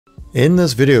In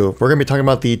this video, we're going to be talking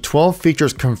about the 12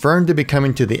 features confirmed to be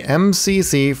coming to the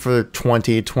MCC for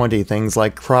 2020. Things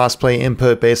like crossplay,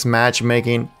 input-based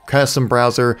matchmaking, custom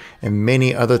browser, and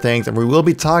many other things. And we will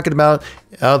be talking about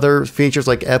other features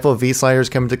like FOV sliders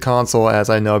coming to console, as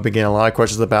I know I've been getting a lot of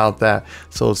questions about that.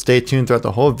 So stay tuned throughout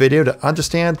the whole video to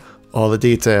understand all the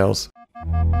details.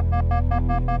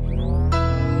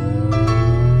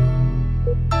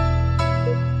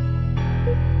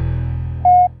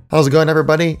 How's it going,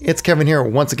 everybody? It's Kevin here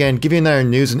once again, giving you another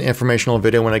news and informational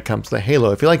video when it comes to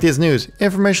Halo. If you like these news,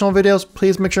 informational videos,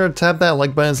 please make sure to tap that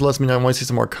like button to let me know I want to see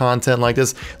some more content like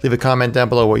this. Leave a comment down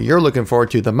below what you're looking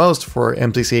forward to the most for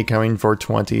MCC coming for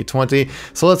 2020.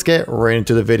 So let's get right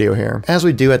into the video here. As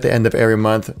we do at the end of every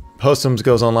month, Postums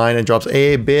goes online and drops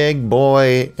a big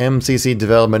boy MCC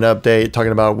development update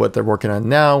talking about what they're working on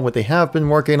now, what they have been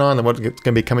working on, and what's going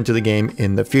to be coming to the game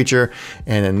in the future.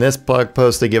 And in this blog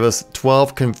post, they give us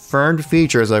 12 confirmed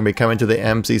features that are going to be coming to the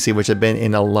MCC, which have been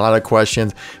in a lot of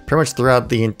questions pretty much throughout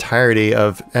the entirety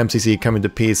of MCC coming to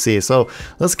PC. So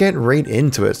let's get right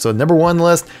into it. So number 1 on the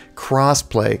list,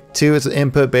 crossplay. 2 is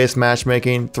input-based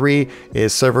matchmaking. 3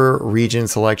 is server region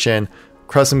selection,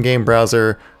 custom game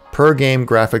browser, per game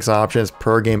graphics options,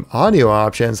 per game audio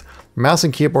options, mouse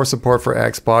and keyboard support for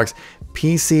Xbox,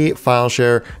 PC file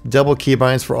share, double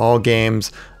keybinds for all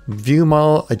games, view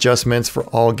model adjustments for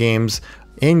all games,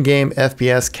 in-game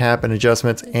FPS cap and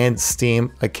adjustments, and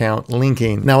Steam account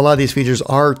linking. Now, a lot of these features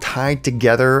are tied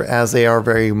together as they are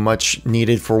very much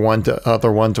needed for one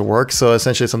to work. So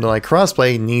essentially something like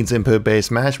crossplay needs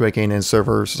input-based matchmaking and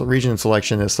server region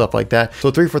selection and stuff like that. So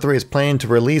 343 is planning to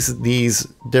release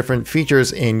these different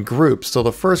features in groups. So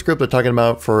the first group they're talking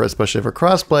about for, especially for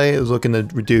crossplay, is looking to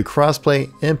do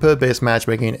crossplay, input-based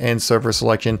matchmaking, and server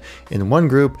selection in one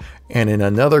group. And in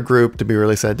another group to be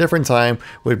released at a different time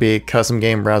would be custom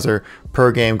game browser,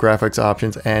 per game graphics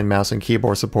options, and mouse and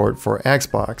keyboard support for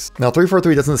Xbox. Now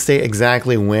 343 doesn't state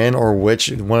exactly when or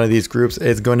which one of these groups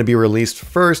is going to be released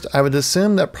first. I would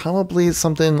assume that probably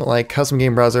something like custom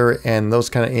game browser and those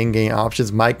kind of in-game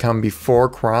options might come before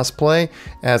crossplay,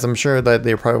 as I'm sure that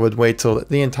they probably would wait till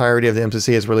the entirety of the MCC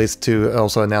is released to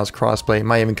also announce crossplay. It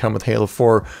might even come with Halo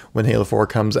 4 when Halo 4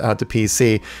 comes out to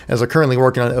PC, as they're currently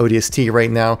working on ODST right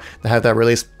now. To have that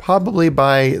released probably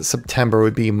by September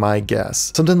would be my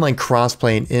guess. Something like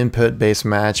crossplay and input-based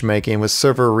matchmaking with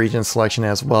server region selection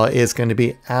as well is going to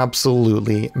be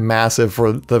absolutely massive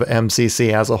for the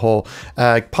MCC as a whole.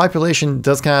 Population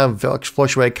does kind of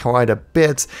fluctuate quite a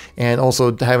bit, and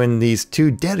also having these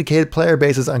 2 dedicated player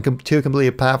bases on 2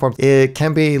 completed platforms, it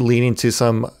can be leading to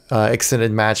some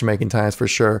extended matchmaking times for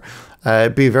sure.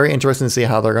 It'd be very interesting to see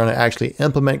how they're going to actually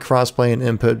implement crossplay and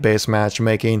input-based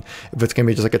matchmaking. If it's going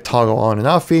to be just like a toggle on and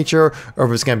off feature, or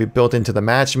if it's going to be built into the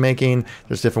matchmaking.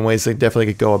 There's different ways they definitely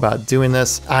could go about doing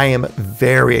this. I am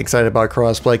very excited about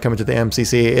crossplay coming to the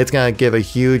MCC. It's going to give a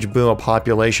huge boom of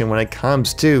population when it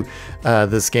comes to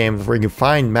this game, where you can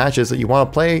find matches that you want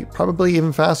to play probably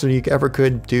even faster than you ever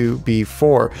could do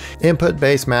before.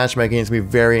 Input-based matchmaking is going to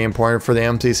be very important for the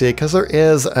MCC because there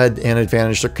is an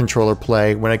advantage to controller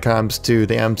play when it comes to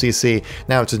the MCC.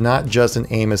 Now, it's not just an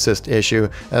aim assist issue,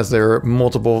 as there are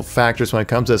multiple factors when it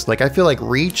comes to this. Like, I feel like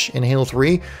reach in Halo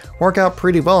 3 work out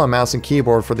pretty well on mouse and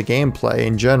keyboard for the gameplay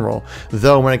in general,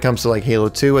 though when it comes to like Halo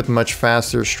 2 with much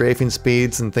faster strafing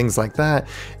speeds and things like that,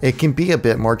 it can be a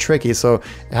bit more tricky. So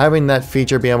having that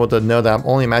feature, being able to know that I'm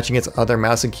only matching against other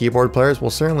mouse and keyboard players,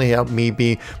 will certainly help me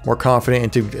be more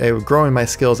confident into growing my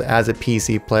skills as a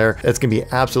PC player. It's going to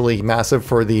be absolutely massive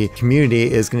for the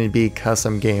community. Is going to be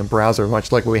custom game browser,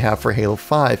 much like what we have for Halo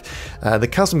 5. The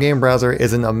custom game browser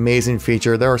is an amazing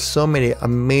feature. There are so many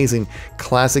amazing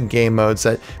classic game modes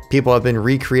that people have been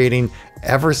recreating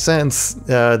ever since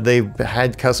they've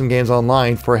had custom games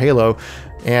online for Halo.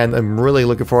 And I'm really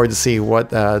looking forward to see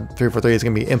what 343 is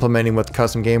going to be implementing with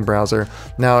custom game browser.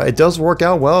 Now, it does work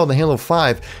out well in the Halo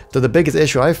 5. So the biggest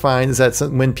issue I find is that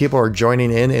when people are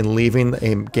joining in and leaving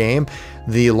a game,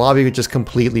 the lobby just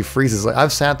completely freezes. Like,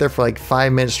 I've sat there for like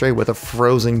 5 minutes straight with a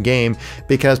frozen game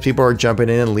because people are jumping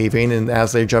in and leaving, and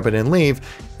as they jump in and leave,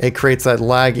 it creates that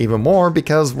lag even more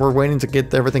because we're waiting to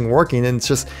get everything working, and it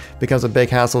just becomes a big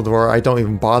hassle to where I don't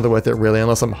even bother with it really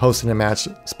unless I'm hosting a match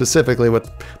specifically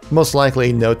with most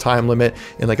likely no time limit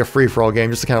in like a free-for-all game,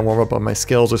 just to kind of warm up on my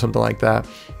skills or something like that.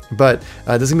 But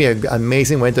this is going to be an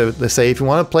amazing way to say, if you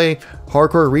want to play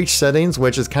hardcore reach settings,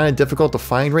 which is kind of difficult to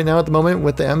find right now at the moment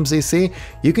with the MCC,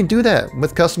 you can do that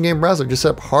with custom game browser. Just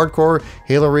set up hardcore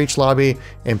Halo reach lobby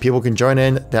and people can join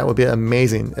in. That would be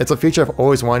amazing. It's a feature I've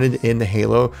always wanted in the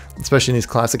Halo, especially in these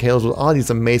classic Halos with all these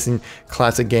amazing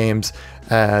classic games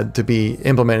to be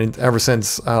implemented ever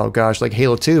since, oh gosh, like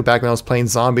Halo 2, back when I was playing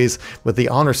zombies with the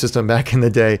honor system back in the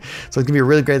day. So it's gonna be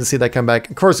really great to see that come back.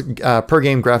 Of course, per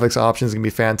game graphics options is gonna be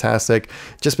fantastic,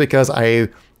 just because I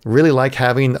really like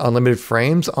having unlimited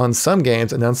frames on some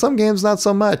games, and on some games not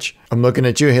so much. I'm looking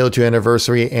at you, Halo 2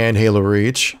 Anniversary and Halo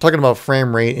Reach. Talking about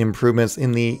frame rate improvements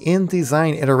in the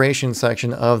InDesign iteration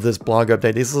section of this blog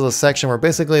update. This is a section where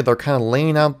basically they're kind of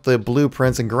laying out the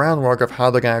blueprints and groundwork of how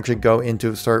they're going to actually go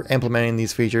into start implementing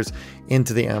these features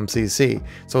into the MCC.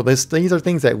 So these are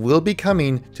things that will be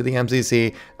coming to the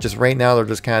MCC. Just right now they're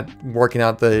just kind of working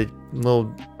out the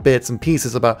little bits and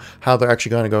pieces about how they're actually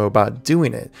going to go about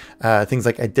doing it. Things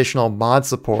like additional mod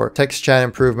support, text chat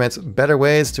improvements, better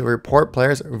ways to report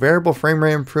players, variable frame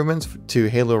rate improvements to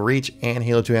Halo Reach and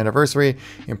Halo 2 Anniversary,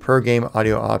 and per game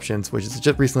audio options, which has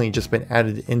just recently been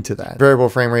added into that. Variable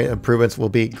frame rate improvements will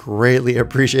be greatly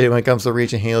appreciated when it comes to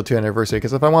Reach and Halo 2 Anniversary,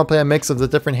 because if I want to play a mix of the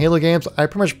different Halo games, I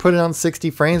pretty much put it on 60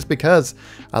 frames because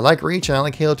I like Reach and I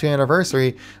like Halo 2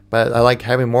 Anniversary, but I like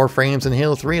having more frames in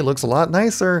Halo 3. It looks a lot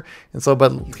nicer. And so,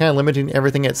 but kind of limiting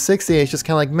everything at 60, it's just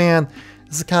kind of like, man,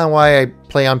 this is kind of why I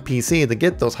play on PC, to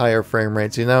get those higher frame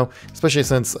rates, you know, especially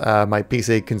since my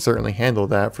PC can certainly handle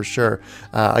that for sure.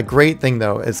 A great thing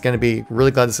though, it's going to be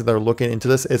really glad to see they're looking into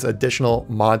this, is additional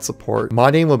mod support.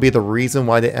 Modding will be the reason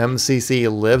why the MCC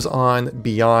lives on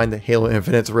beyond Halo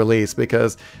Infinite's release,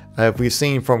 because we've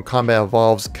seen from Combat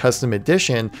Evolved's Custom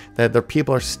Edition that the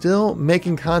people are still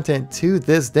making content to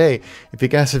this day. If you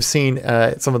guys have seen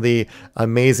some of the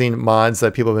amazing mods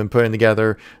that people have been putting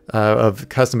together of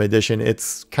Custom Edition,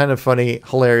 it's kind of funny,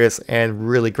 hilarious, and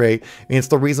really great. I mean, it's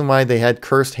the reason why they had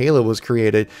Cursed Halo was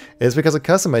created, is because of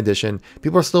Custom Edition.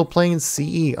 People are still playing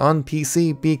CE on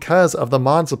PC because of the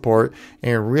mod support,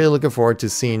 and really looking forward to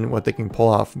seeing what they can pull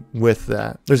off with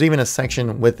that. There's even a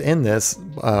section within this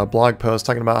blog post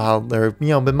talking about how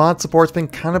the mod support's been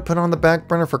kind of put on the back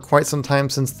burner for quite some time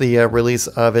since the release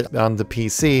of it on the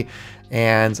PC.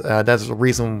 And that's the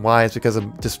reason why, is because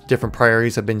of just different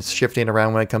priorities have been shifting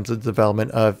around when it comes to the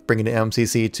development of bringing the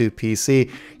MCC to PC.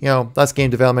 You know, that's game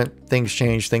development, things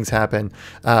change, things happen.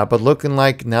 But looking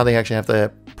like now they actually have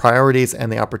the priorities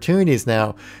and the opportunities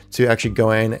now to actually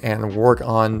go in and work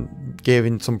on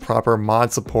giving some proper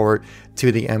mod support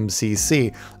to the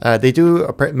MCC. They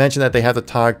do mention that they have to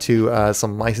talk to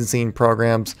some licensing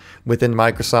programs within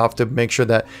Microsoft to make sure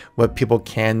that what people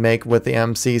can make with the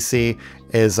MCC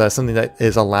is something that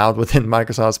is allowed within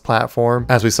Microsoft's platform,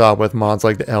 as we saw with mods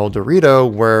like the El Dorito,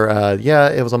 where yeah,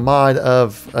 it was a mod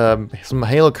of some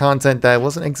Halo content that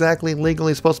wasn't exactly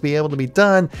legally supposed to be able to be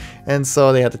done, and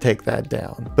so they had to take that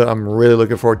down. But I'm really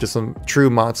looking forward to some true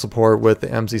mod support with the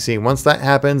MCC. Once that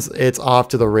happens, it's off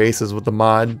to the races with the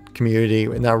mod community,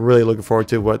 and I'm really looking forward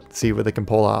to see what they can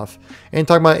pull off. And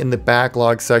talking about in the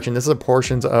backlog section, this is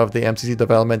portions of the MCC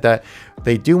development that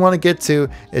they do want to get to.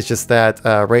 It's just that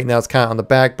right now it's kind of on the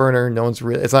back burner.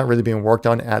 It's not really being worked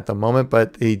on at the moment,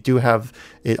 but they do have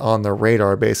it on their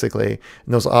radar basically.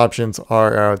 And those options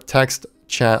are text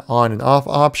chat on and off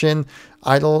option,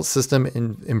 idle system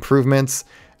improvements,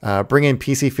 bring in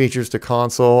PC features to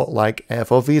console like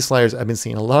FOV sliders. I've been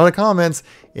seeing a lot of comments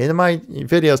in my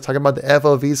videos talking about the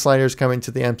FOV sliders coming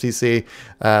to the MCC.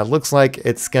 Looks like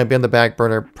it's going to be on the back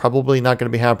burner. Probably not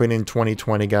going to be happening in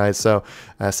 2020, guys. So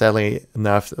sadly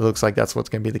enough, it looks like that's what's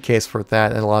going to be the case for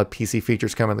that, and a lot of PC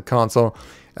features coming to console.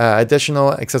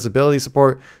 Additional accessibility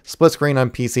support, split screen on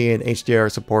PC, and HDR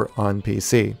support on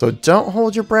PC. So don't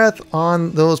hold your breath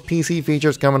on those PC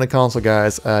features coming to console,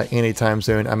 guys, anytime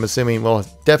soon. I'm assuming we'll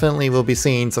definitely will be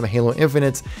seeing some Halo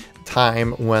Infinite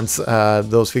time once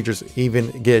those features even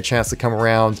get a chance to come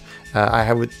around.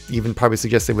 I would even probably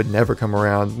suggest they would never come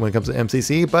around when it comes to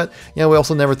MCC, but you know, we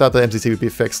also never thought the MCC would be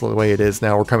fixed the way it is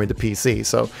now. We're coming to PC,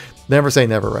 so never say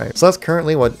never, right? So that's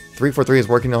currently what 343 is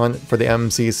working on for the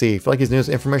MCC. If you like these news,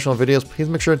 informational videos, please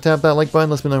make sure to tap that like button.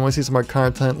 Let me know if you want to see some more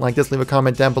content like this. Leave a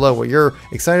comment down below what you're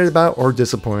excited about or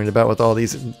disappointed about with all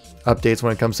these updates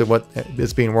when it comes to what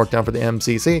is being worked on for the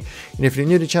MCC. And if you're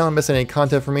new to the channel and missing any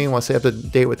content from me and want to stay up to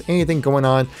date with anything going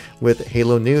on with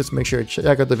Halo news, make sure to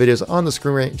check out the videos on the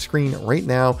screen right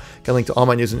now. Got a link to all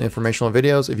my news and informational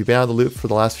videos if you've been out of the loop for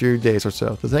the last few days or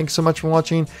so. So thanks so much for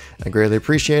watching. I greatly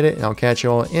appreciate it, and I'll catch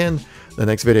you all in the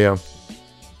next video.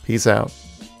 Peace out.